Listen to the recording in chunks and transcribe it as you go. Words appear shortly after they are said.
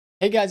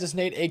Hey guys, it's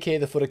Nate, aka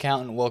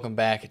TheFutAccountant. Welcome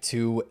back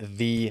to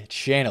the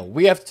channel.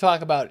 We have to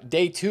talk about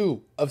day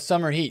 2 of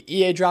Summer Heat.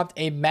 EA dropped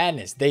a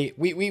madness.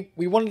 We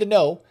wanted to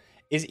know,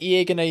 is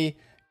EA gonna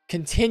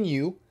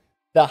continue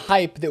the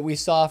hype that we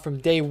saw from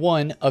day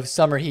 1 of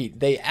Summer Heat?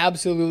 They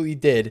absolutely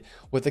did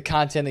with the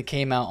content that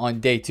came out on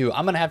day 2.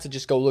 I'm gonna have to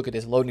just go look at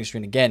this loading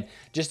screen again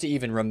just to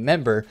even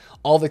remember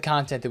all the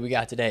content that we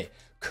got today.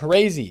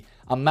 Crazy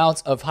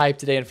amounts of hype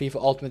today in FIFA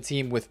Ultimate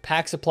Team with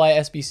pack supply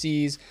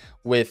SBCs,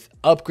 with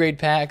upgrade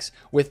packs,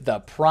 with the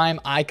Prime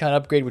Icon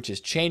upgrade, which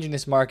is changing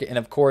this market, and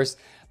of course,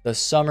 the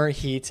Summer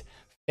Heat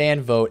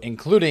fan vote,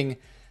 including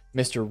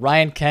Mr.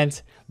 Ryan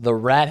Kent, the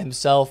rat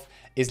himself,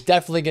 is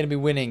definitely going to be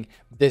winning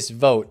this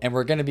vote, and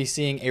we're going to be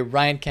seeing a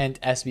Ryan Kent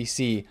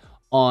SBC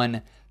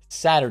on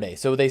Saturday.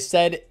 So they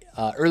said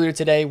earlier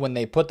today when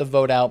they put the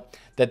vote out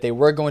that they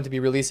were going to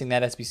be releasing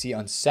that SBC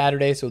on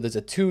Saturday, so there's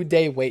a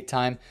 2-day wait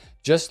time,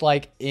 just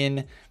like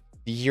in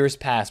the years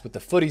past with the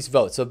Footies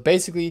vote. So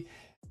basically,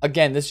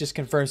 again, this just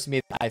confirms to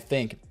me that I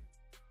think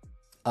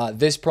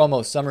this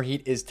promo, Summer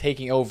Heat, is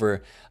taking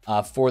over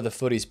for the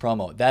Footies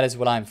promo. That is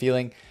what I'm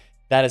feeling.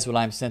 That is what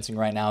I'm sensing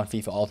right now in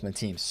FIFA Ultimate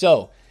Team.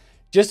 So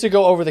just to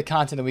go over the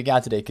content that we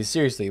got today, because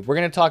seriously, we're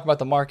going to talk about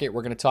the market.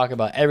 We're going to talk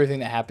about everything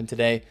that happened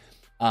today.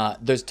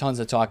 There's tons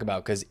to talk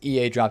about because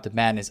EA dropped a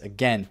madness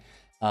again,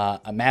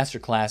 a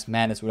masterclass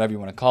madness, whatever you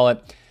want to call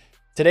it.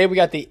 Today we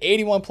got the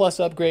 81 plus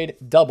upgrade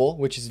double,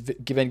 which has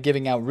been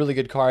giving out really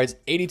good cards,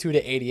 82 to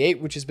 88,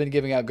 which has been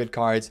giving out good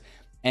cards,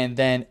 and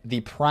then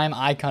the Prime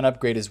Icon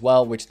upgrade as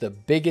well, which the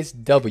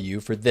biggest W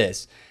for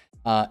this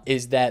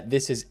is that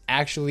this is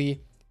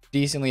actually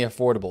decently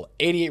affordable.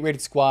 88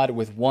 rated squad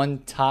with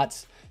 1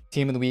 TOTS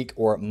team of the week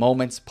or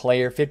moments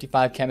player.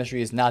 55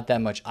 chemistry is not that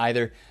much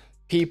either.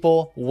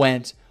 People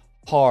went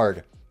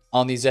hard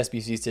on these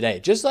SBCs today,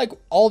 just like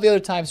all the other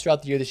times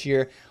throughout the year this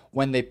year.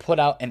 When they put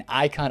out an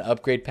icon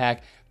upgrade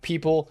pack,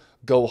 people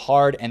go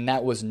hard, and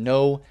that was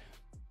no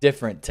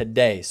different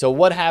today. So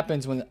what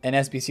happens when an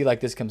SBC like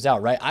this comes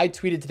out, right? I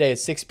tweeted today at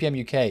 6 p.m.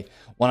 UK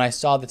when I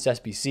saw this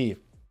SBC.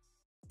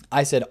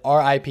 I said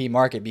RIP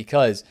market,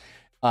 because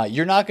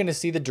you're not going to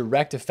see the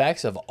direct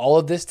effects of all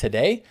of this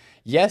today.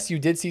 Yes, you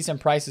did see some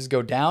prices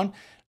go down.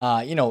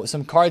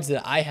 Some cards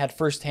that I had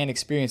firsthand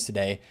experience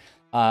today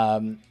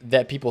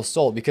that people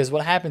sold, because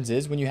what happens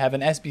is when you have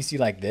an SBC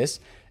like this,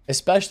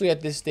 especially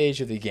at this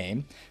stage of the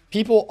game,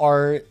 people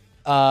are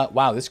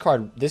wow, this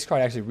card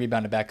actually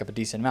rebounded back up a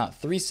decent amount,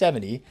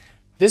 370.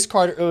 This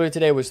card earlier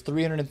today was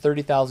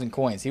 330,000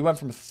 coins. He went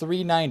from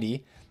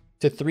 390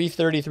 to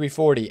 330,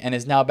 340, and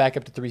is now back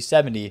up to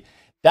 370.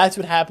 That's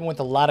what happened with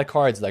a lot of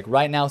cards. Like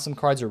right now, some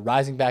cards are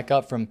rising back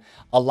up from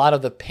a lot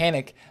of the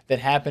panic that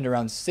happened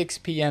around 6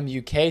 p.m.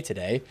 UK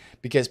today,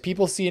 because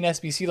people see an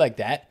SBC like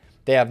that,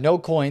 they have no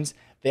coins,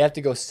 they have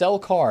to go sell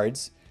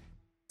cards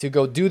to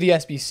go do the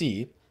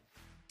SBC.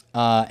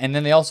 And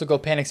then they also go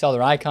panic sell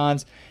their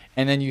icons,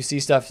 and then you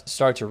see stuff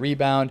start to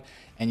rebound,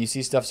 and you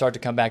see stuff start to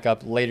come back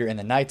up later in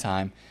the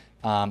nighttime.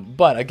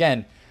 But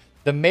again,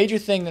 the major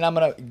thing that I'm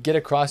going to get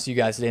across to you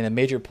guys today, and the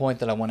major point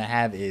that I want to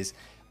have, is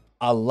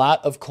a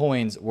lot of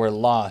coins were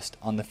lost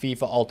on the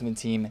FIFA Ultimate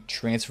Team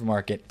transfer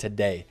market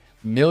today.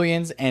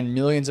 Millions and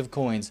millions of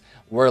coins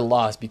were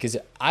lost, because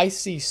I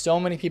see so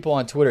many people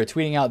on Twitter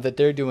tweeting out that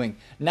they're doing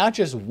not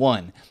just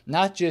 1,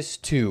 not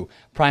just 2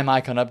 Prime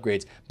Icon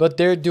upgrades, but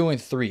they're doing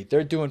 3,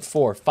 they're doing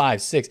 4,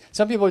 5, 6.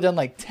 Some people have done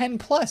like 10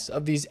 plus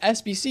of these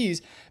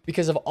SBCs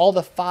because of all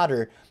the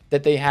fodder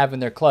that they have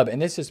in their club.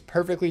 And this is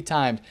perfectly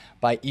timed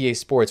by EA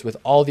Sports with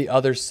all the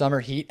other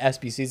Summer Heat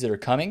SBCs that are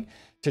coming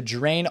to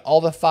drain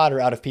all the fodder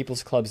out of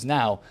people's clubs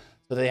now,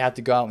 so they have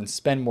to go out and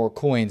spend more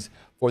coins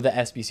for the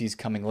SBCs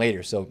coming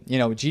later. So,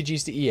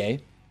 GG's to EA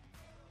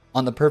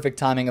on the perfect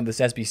timing of this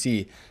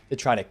SBC to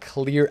try to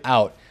clear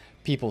out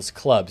people's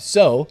clubs.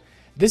 So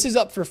this is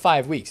up for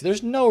 5 weeks.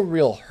 There's no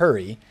real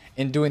hurry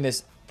in doing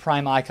this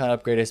Prime Icon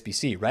upgrade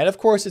SBC, right? Of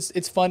course,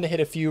 it's fun to hit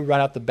a few right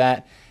off the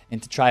bat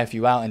and to try a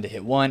few out and to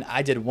hit 1.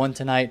 I did 1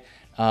 tonight.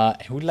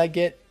 Who did I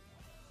get?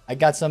 I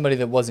got somebody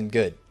that wasn't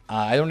good.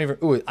 I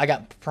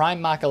got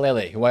Prime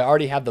Makalele, who I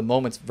already have the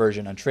Moments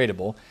version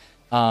untradeable.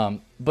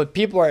 But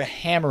people are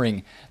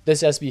hammering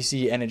this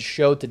SBC, and it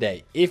showed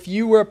today. If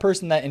you were a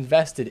person that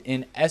invested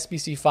in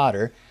SBC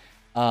fodder,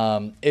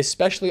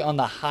 especially on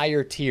the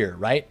higher tier,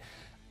 right?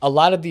 A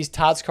lot of these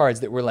TOTS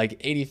cards that were like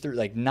 83,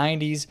 like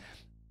 90s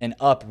and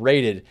up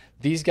rated,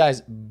 these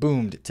guys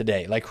boomed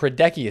today. Like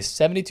Hradecki is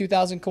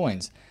 72,000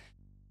 coins.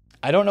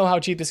 I don't know how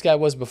cheap this guy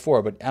was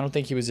before, but I don't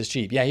think he was as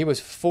cheap. Yeah, he was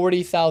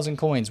 40,000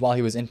 coins while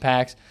he was in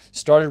packs,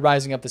 started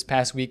rising up this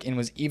past week, and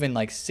was even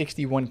like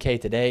 61K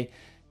today.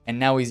 And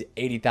now he's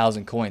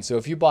 80,000 coins. So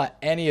if you bought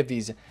any of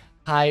these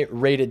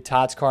high-rated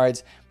TOTS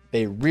cards,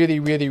 they really,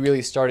 really,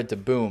 really started to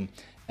boom,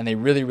 and they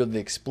really, really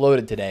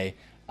exploded today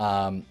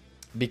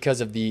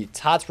because of the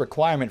TOTS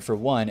requirement for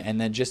 1,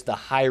 and then just the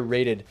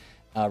high-rated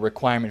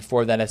requirement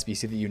for that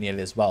SBC that you needed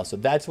as well. So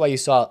that's why you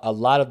saw a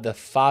lot of the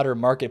fodder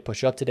market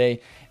push up today.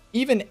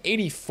 Even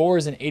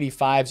 84s and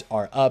 85s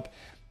are up,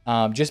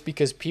 just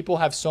because people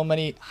have so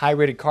many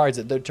high-rated cards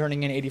that they're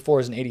turning in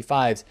 84s and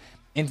 85s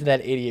into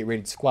that 88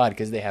 rated squad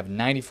because they have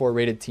 94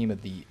 rated team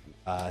of the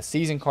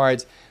season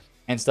cards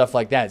and stuff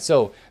like that.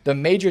 So the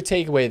major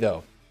takeaway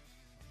though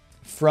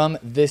from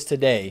this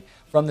today,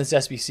 from this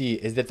SBC,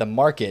 is that the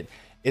market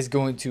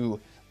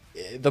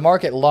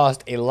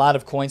lost a lot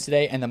of coins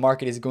today, and the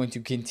market is going to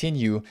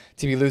continue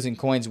to be losing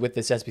coins with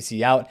this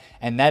SBC out,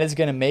 and that is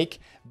going to make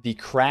the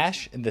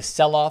crash and the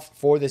sell-off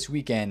for this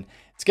weekend,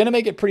 it's going to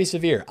make it pretty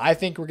severe. I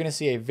think we're going to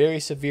see a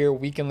very severe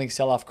weekend league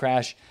sell-off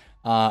crash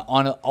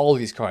on all of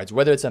these cards,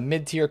 whether it's a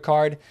mid-tier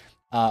card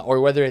or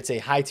whether it's a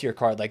high-tier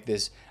card like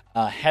this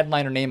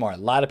headliner Neymar. A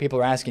lot of people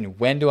are asking,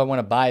 when do I want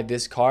to buy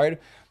this card?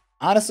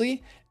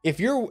 Honestly, if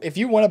you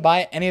want to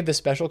buy any of the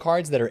special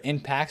cards that are in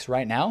packs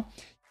right now,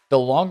 the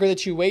longer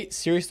that you wait,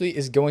 seriously,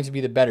 is going to be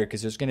the better,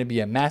 because there's going to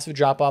be a massive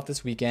drop-off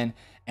this weekend,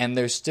 and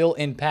they're still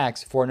in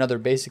packs for another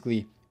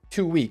basically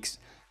 2 weeks.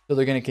 So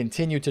they're going to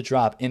continue to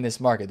drop in this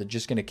market. They're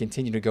just going to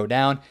continue to go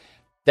down.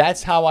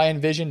 That's how I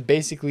envision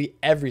basically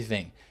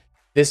everything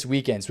this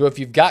weekend. So if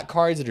you've got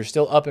cards that are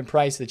still up in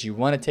price that you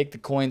want to take the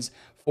coins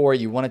for,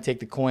 you want to take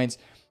the coins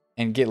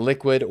and get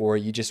liquid, or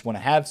you just want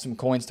to have some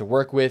coins to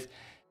work with,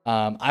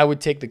 I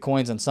would take the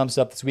coins on some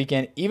stuff this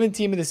weekend, even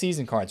team of the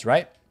season cards,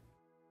 right?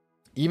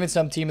 Even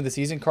some team of the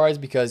season cards,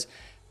 because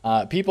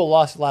people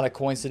lost a lot of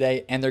coins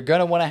today, and they're going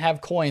to want to have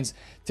coins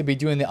to be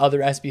doing the other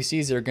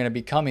SBCs that are going to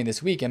be coming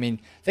this week. I mean,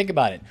 think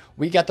about it.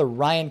 We got the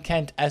Ryan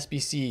Kent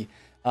SBC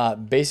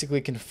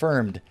basically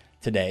confirmed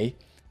today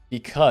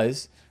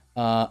because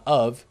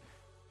of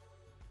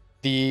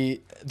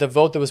the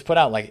vote that was put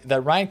out. Like,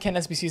 that Ryan Kent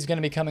SBC is going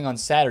to be coming on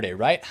Saturday,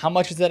 right? How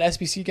much is that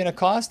SBC going to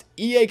cost?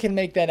 EA can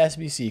make that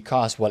SBC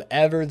cost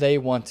whatever they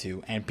want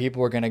to, and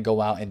people are going to go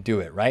out and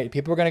do it, right?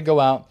 People are going to go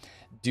out,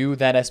 do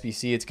that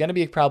SBC. It's going to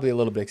be probably a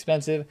little bit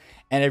expensive,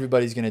 and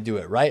everybody's going to do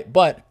it, right?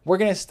 But we're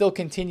going to still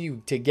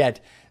continue to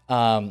get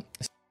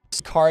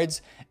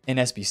cards and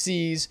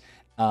SBCs,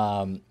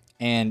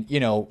 and, you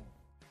know,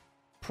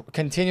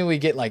 continually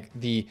get like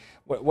the,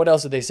 what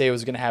else did they say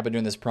was going to happen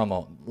during this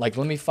promo? Like,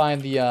 let me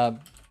find the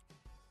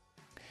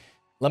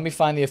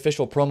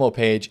official promo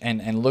page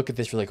and look at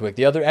this really quick.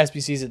 The other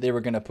SBCs that they were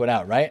going to put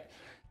out, right?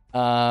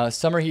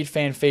 Summer Heat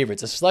fan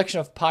favorites. A selection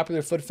of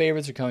popular foot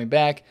favorites are coming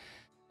back.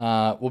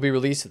 Will be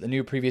released at the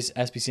new previous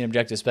SBC and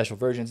objective special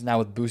versions, now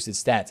with boosted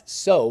stats.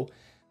 So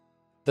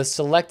the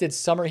selected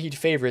Summer Heat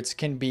favorites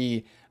can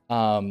be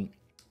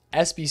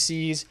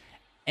SBCs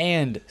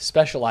and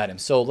special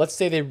items. So let's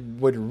say they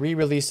would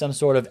re-release some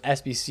sort of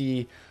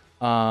SBC.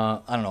 I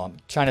don't know. I'm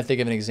trying to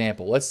think of an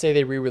example. Let's say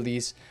they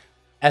re-release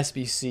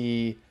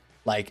SBC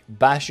like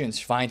Bastian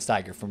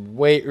Schweinsteiger from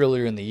way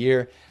earlier in the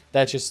year.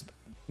 That's just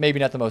maybe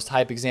not the most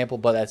hype example,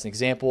 but that's an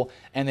example.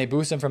 And they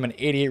boost him from an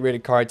 88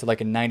 rated card to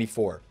like a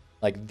 94.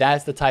 Like,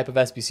 that's the type of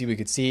SBC we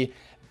could see.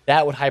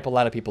 That would hype a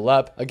lot of people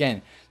up.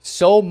 Again,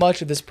 so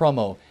much of this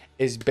promo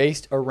is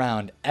based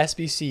around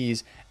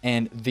SBCs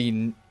and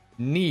the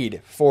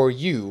need for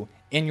you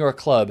in your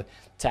club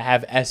to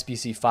have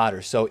SBC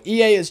fodder. So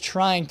EA is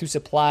trying to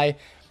supply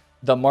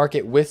the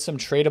market with some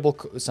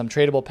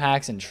tradable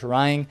packs, and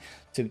trying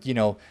to, you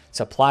know,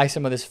 supply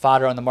some of this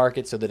fodder on the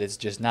market so that it's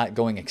just not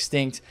going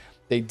extinct.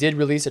 They did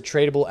release a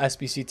tradable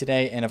SBC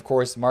today, and of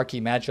course,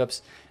 marquee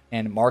matchups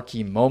and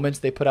marquee moments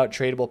they put out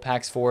tradable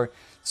packs for.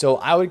 So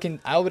I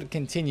would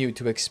continue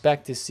to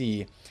expect to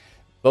see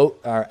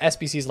both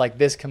SBCs like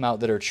this come out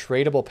that are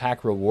tradable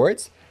pack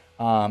rewards.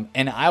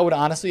 And I would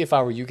honestly, if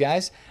I were you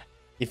guys,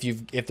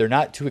 if they're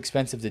not too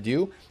expensive to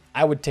do,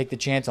 I would take the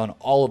chance on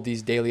all of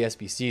these daily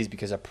SBCs,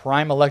 because a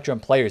Prime Electrum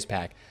Players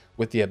pack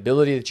with the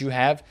ability that you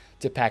have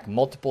to pack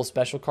multiple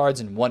special cards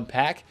in one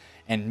pack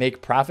and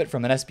make profit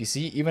from an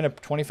SBC, even a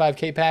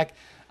 25K pack,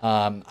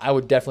 I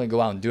would definitely go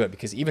out and do it,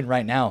 because even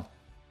right now,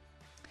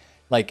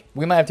 like,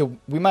 we might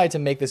have to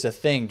make this a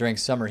thing during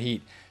Summer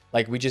Heat.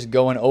 Like, we just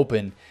go and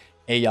open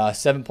a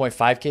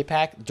 7.5K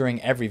pack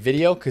during every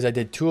video, because I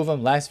did 2 of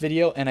them last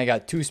video and I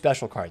got 2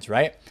 special cards,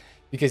 right?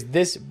 Because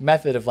this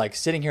method of like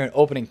sitting here and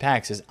opening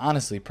packs is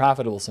honestly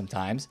profitable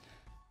sometimes.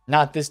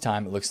 Not this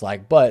time, it looks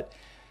like, but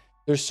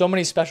there's so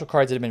many special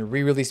cards that have been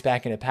re-released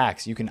back into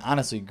packs. You can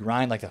honestly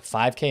grind like the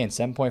 5K and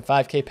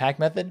 7.5K pack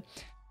method,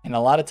 and a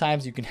lot of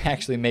times you can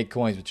actually make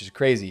coins, which is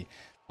crazy.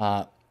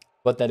 But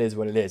that is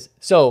what it is.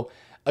 So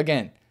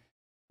again,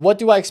 what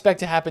do I expect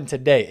to happen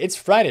today? It's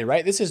Friday,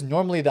 right? This is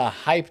normally the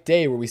hype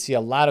day where we see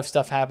a lot of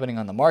stuff happening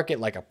on the market,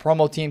 like a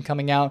promo team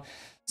coming out.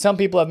 Some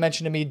people have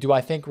mentioned to me, do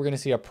I think we're going to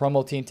see a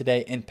promo team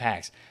today in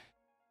packs?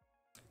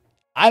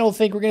 I don't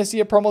think we're going to see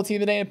a promo team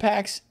today in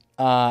packs.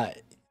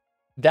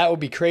 That would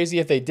be crazy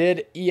if they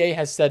did. EA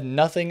has said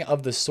nothing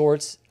of the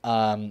sorts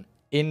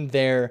in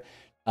their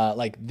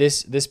like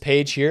this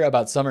page here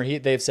about Summer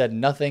Heat. They've said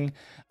nothing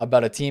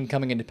about a team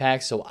coming into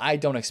packs, so I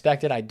don't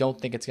expect it. I don't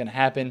think it's going to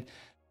happen.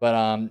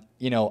 But,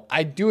 you know,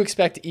 I do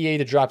expect EA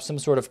to drop some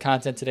sort of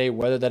content today,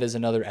 whether that is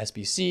another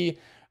SBC.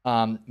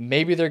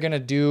 Maybe they're going to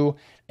do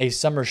a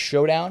Summer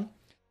Showdown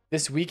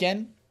this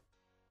weekend,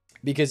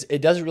 because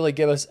it doesn't really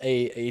give us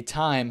a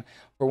time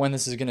for when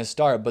this is going to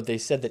start. But they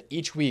said that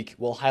each week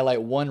will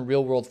highlight one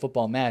real-world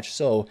football match.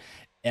 So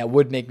it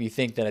would make me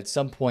think that at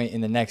some point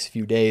in the next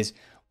few days,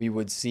 we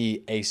would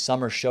see a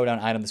Summer Showdown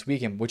item this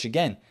weekend, which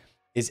again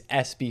is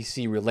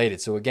SBC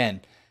related. So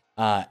again,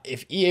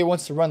 if EA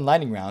wants to run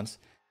lightning rounds,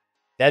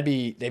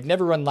 they've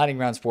never run lightning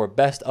rounds for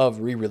best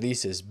of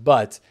re-releases,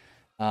 but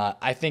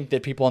I think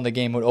that people in the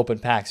game would open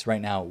packs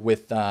right now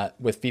with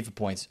FIFA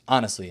points.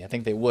 Honestly, I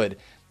think they would,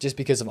 just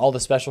because of all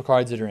the special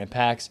cards that are in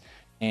packs,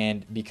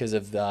 and because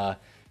of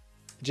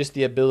just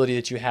the ability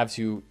that you have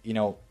to,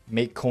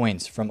 make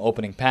coins from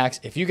opening packs.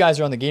 If you guys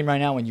are on the game right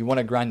now and you want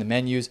to grind the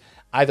menus,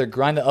 either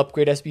grind the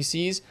upgrade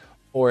SBCs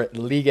or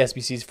league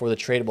SBCs for the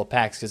tradable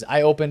packs. Because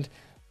I opened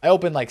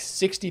like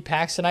 60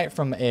 packs tonight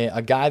from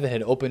a guy that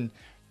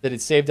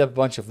had saved up a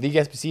bunch of league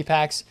SBC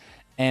packs.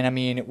 And I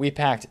mean, we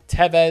packed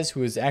Tevez,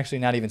 who is actually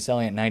not even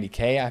selling at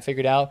 90K, I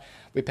figured out.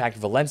 We packed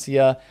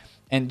Valencia,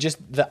 and just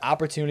the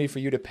opportunity for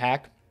you to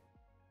pack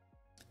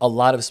a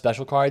lot of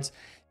special cards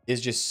is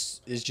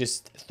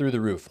just through the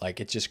roof. Like,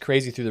 it's just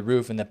crazy through the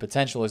roof, and the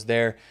potential is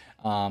there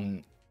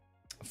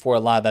for a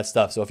lot of that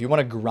stuff. So if you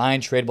want to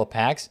grind tradable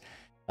packs,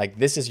 like,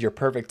 this is your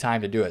perfect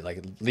time to do it.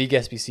 Like league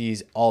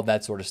SBCs, all of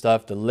that sort of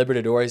stuff. The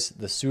Libertadores,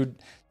 the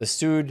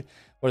Sud,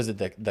 what is it?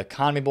 The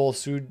CONMEBOL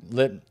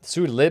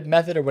Sud Lib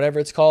method, or whatever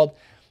it's called.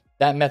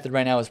 That method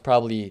right now is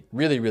probably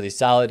really, really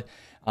solid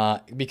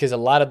because a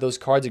lot of those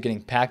cards are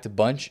getting packed a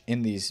bunch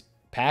in these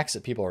packs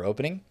that people are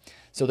opening.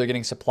 So they're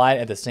getting supplied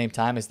at the same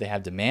time as they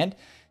have demand.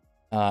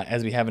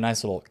 As we have a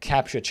nice little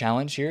captcha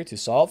challenge here to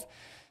solve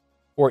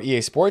for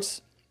EA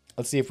Sports.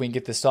 Let's see if we can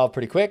get this solved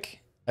pretty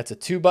quick. That's a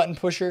 2-button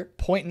pusher,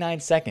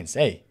 0.9 seconds.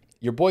 Hey,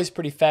 your boy's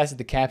pretty fast at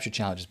the captcha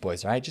challenges,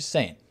 boys. All right, just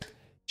saying.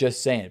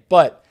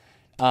 But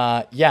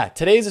yeah,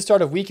 today is the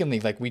start of Weekend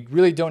League. Like, we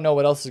really don't know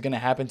what else is going to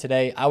happen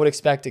today. I would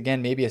expect,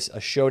 again, maybe a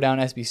showdown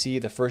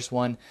SBC. The first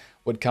one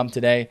would come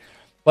today.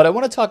 But I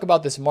want to talk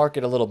about this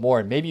market a little more.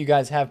 And maybe you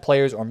guys have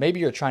players, or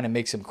maybe you're trying to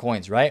make some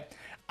coins, right?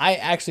 I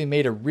actually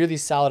made a really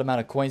solid amount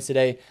of coins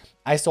today.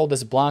 I sold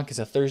this Blanc as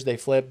a Thursday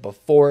flip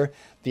before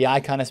the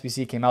Icon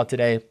SBC came out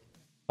today.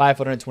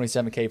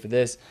 527K for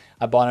this.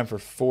 I bought him for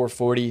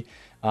 440.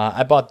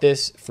 I bought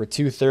this for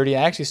 230.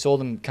 I actually sold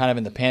them kind of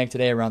in the panic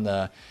today around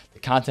the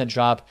content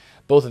drop.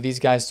 Both of these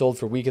guys sold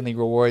for Weekend League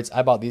rewards.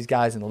 I bought these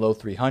guys in the low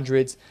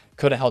 300s.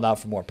 Could have held out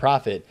for more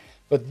profit.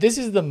 But this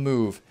is the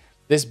move.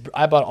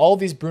 I bought all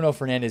these Bruno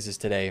Fernandezes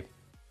today.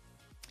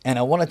 And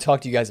I want to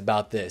talk to you guys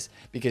about this,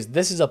 because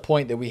this is a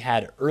point that we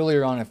had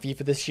earlier on in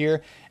FIFA this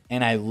year.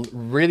 And I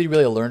really,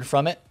 really learned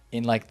from it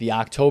in like the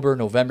October,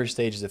 November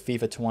stages of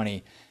FIFA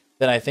 20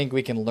 that I think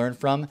we can learn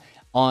from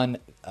on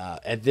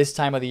at this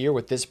time of the year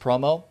with this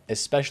promo,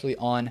 especially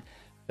on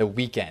the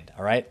weekend.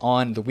 All right,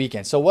 on the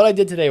weekend. So what I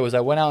did today was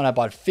I went out and I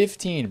bought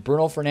 15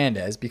 Bruno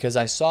Fernandes because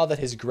I saw that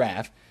his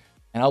graph,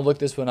 and I'll look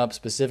this one up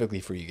specifically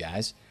for you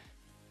guys,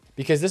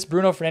 because this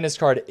Bruno Fernandes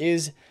card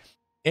is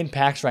in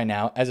packs right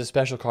now as a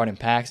special card in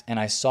packs, and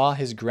I saw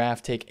his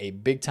graph take a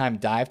big time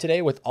dive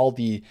today with all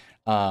the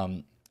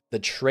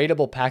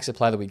tradable pack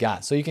supply that we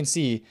got. So you can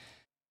see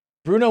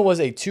Bruno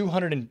was a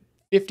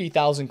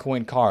 250,000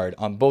 coin card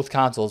on both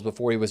consoles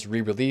before he was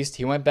re-released.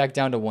 He went back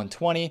down to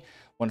 120,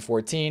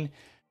 114,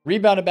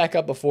 rebounded back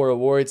up before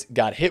rewards,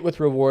 got hit with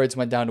rewards,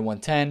 went down to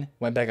 110,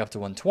 went back up to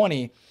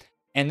 120,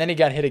 and then he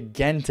got hit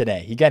again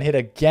today. He got hit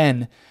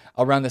again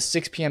around the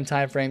 6 p.m.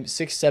 time frame,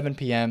 6, 7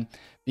 p.m.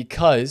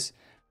 because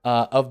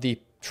of the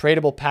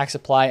tradable pack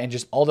supply, and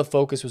just all the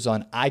focus was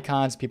on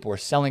icons. People were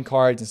selling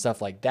cards and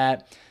stuff like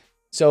that.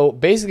 So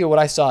basically what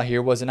I saw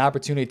here was an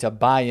opportunity to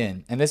buy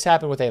in, and this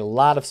happened with a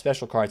lot of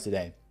special cards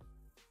today.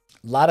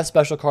 A lot of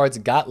special cards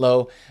got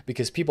low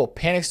because people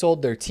panic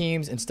sold their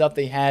teams and stuff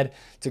they had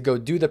to go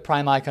do the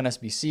Prime Icon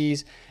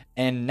SBCs,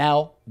 and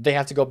now they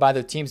have to go buy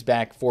their teams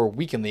back for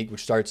Weekend League,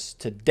 which starts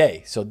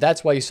today. So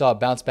that's why you saw a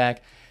bounce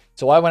back.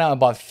 So I went out and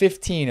bought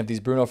 15 of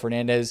these Bruno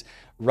Fernandes,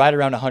 right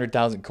around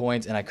 100,000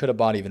 coins, and I could have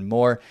bought even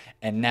more.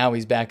 And now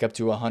he's back up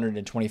to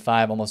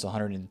 125, almost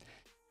 100,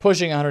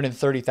 pushing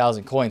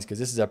 130,000 coins, because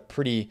this is a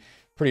pretty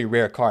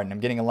rare card. And I'm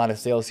getting a lot of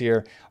sales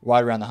here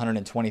right around the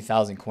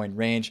 120,000 coin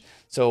range.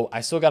 So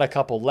I still got a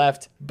couple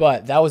left,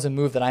 but that was a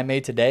move that I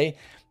made today.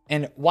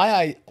 And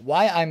why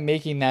I'm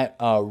making that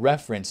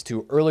reference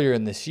to earlier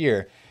in this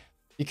year,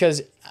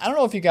 because I don't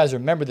know if you guys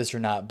remember this or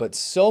not, but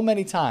so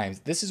many times,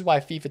 this is why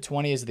FIFA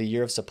 20 is the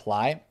year of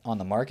supply on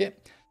the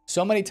market.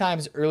 So many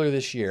times earlier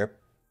this year,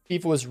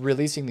 FIFA was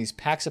releasing these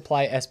pack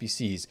supply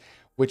SBCs,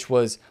 which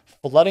was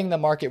flooding the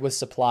market with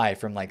supply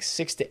from like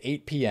 6 to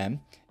 8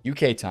 p.m.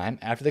 UK time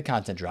after the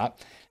content drop.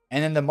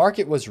 And then the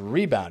market was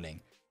rebounding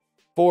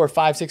 4,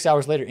 5, 6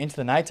 hours later into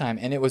the nighttime.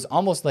 And it was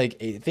almost like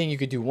a thing you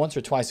could do once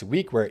or twice a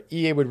week, where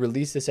EA would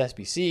release this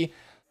SBC.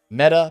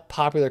 Meta,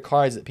 popular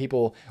cards that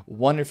people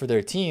wanted for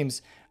their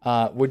teams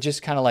would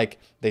just kind of like,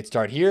 they'd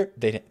start here,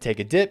 they'd take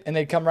a dip, and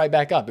they'd come right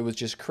back up. It was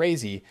just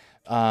crazy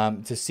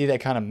to see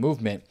that kind of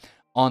movement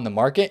on the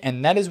market.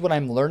 And that is what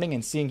I'm learning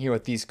and seeing here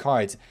with these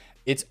cards.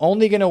 It's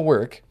only going to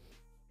work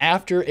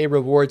after a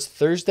rewards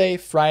Thursday,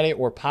 Friday,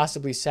 or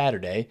possibly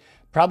Saturday.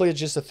 Probably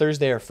just a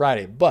Thursday or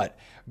Friday. But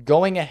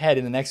going ahead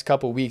in the next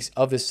couple weeks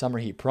of this Summer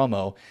Heat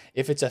promo,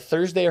 if it's a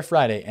Thursday or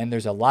Friday and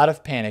there's a lot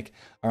of panic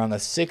around the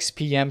 6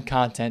 p.m.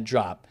 content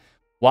drop,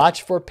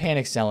 Watch for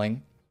panic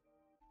selling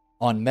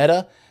on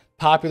meta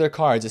popular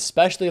cards,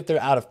 especially if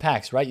they're out of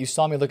packs, right? You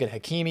saw me look at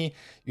Hakimi.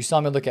 You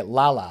saw me look at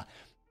Lala.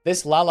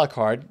 This Lala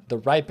card, the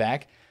right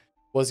back,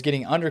 was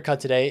getting undercut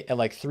today at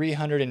like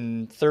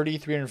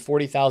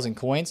 340,000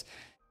 coins.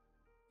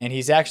 And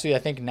he's actually, I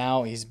think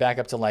now he's back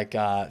up to like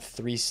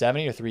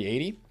 370 or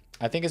 380,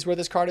 I think is where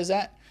this card is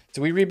at.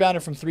 So we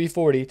rebounded from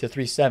 340 to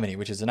 370,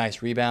 which is a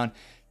nice rebound.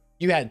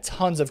 You had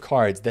tons of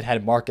cards that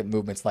had market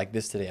movements like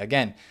this today.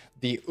 Again,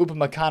 the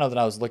Upamecano that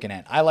I was looking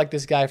at, I like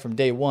this guy from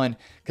day one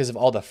because of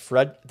all the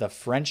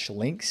French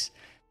links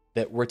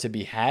that were to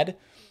be had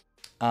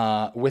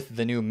with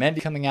the new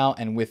Mendy coming out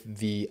and with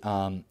the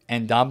Ndombele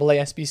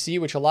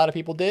SBC, which a lot of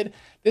people did.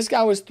 This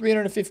guy was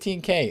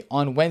 315K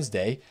on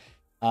Wednesday.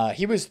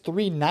 He was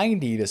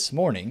 390 this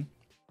morning,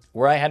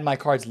 where I had my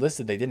cards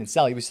listed. They didn't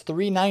sell. He was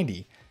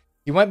 390.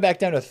 He went back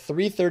down to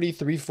 330,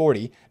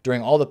 340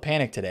 during all the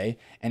panic today,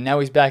 and now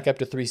he's back up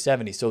to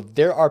 370. So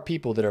there are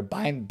people that are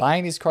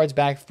buying these cards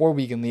back for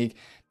Weekend League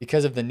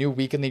because of the new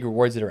Weekend League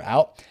rewards that are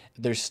out.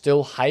 There's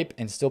still hype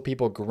and still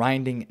people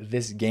grinding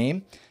this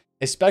game,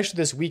 especially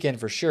this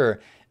weekend for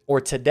sure, or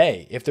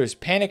today. If there's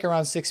panic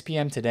around 6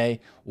 p.m.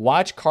 today,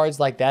 watch cards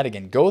like that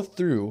again. Go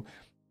through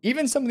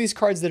even some of these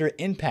cards that are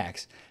in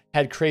packs.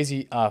 Had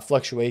crazy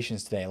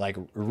fluctuations today. Like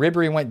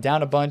Ribery went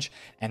down a bunch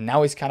and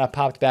now he's kind of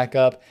popped back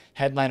up.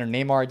 Headliner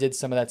Neymar did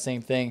some of that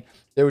same thing.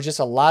 There was just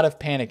a lot of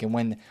panic,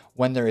 and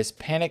when there is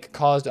panic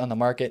caused on the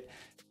market,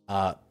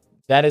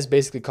 that is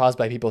basically caused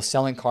by people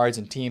selling cards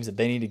and teams that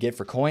they need to get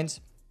for coins,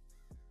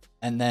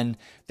 and then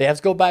they have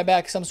to go buy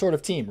back some sort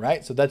of team,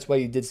 right? So that's why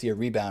you did see a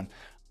rebound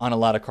on a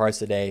lot of cards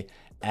today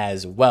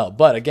as well.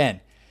 But again,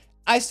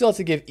 I still have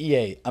to give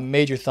EA a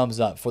major thumbs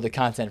up for the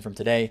content from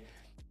today.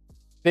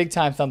 Big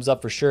time thumbs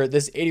up for sure.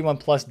 This 81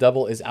 plus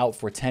double is out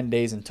for 10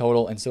 days in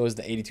total, and so is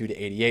the 82 to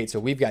 88. So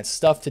we've got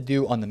stuff to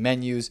do on the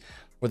menus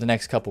for the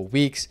next couple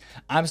weeks.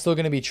 I'm still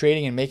going to be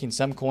trading and making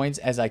some coins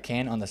as I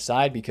can on the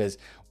side because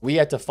we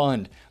have to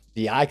fund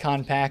the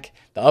icon pack,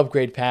 the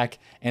upgrade pack,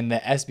 and the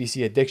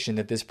SBC addiction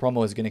that this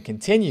promo is going to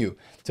continue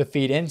to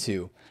feed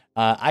into.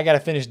 I got to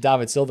finish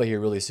David Silva here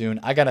really soon.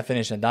 I got to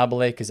finish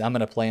Ndombele because I'm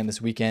going to play him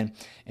this weekend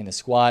in the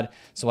squad.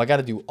 So I got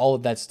to do all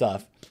of that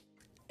stuff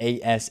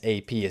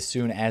ASAP as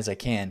soon as I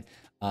can,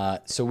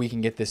 so we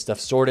can get this stuff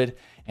sorted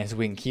and so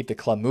we can keep the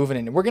club moving.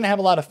 And we're going to have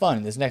a lot of fun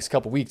in this next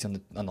couple weeks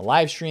on the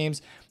live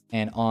streams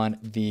and on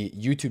the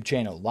YouTube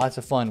channel. Lots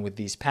of fun with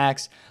these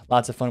packs,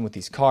 lots of fun with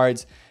these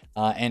cards,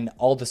 and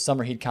all the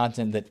Summer Heat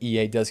content that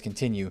EA does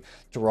continue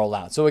to roll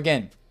out. So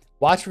again,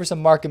 watch for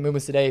some market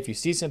movements today. If you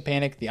see some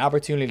panic, the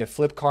opportunity to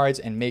flip cards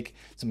and make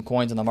some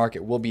coins on the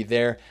market will be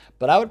there.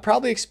 But I would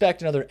probably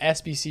expect another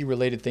SBC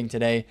related thing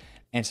today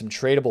and some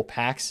tradable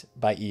packs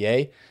by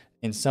EA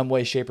in some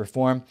way, shape, or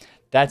form.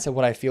 That's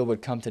what I feel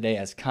would come today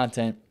as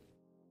content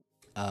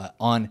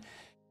on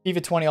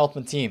FIFA 20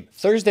 Ultimate Team.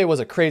 Thursday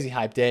was a crazy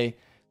hype day.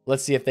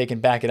 Let's see if they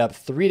can back it up.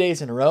 3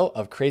 days in a row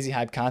of crazy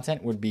hype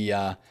content would be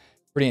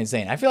pretty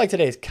insane. I feel like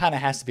today kind of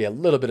has to be a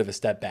little bit of a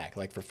step back.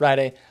 Like for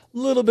Friday, a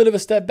little bit of a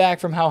step back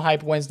from how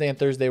hype Wednesday and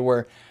Thursday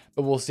were,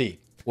 but we'll see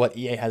what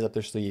EA has up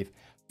their sleeve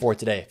for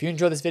today. If you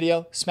enjoyed this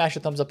video, smash a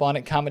thumbs up on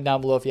it, comment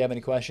down below if you have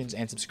any questions,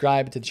 and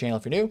subscribe to the channel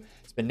if you're new.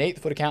 It's been Nate,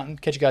 the Foot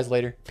Accountant. Catch you guys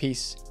later.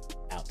 Peace.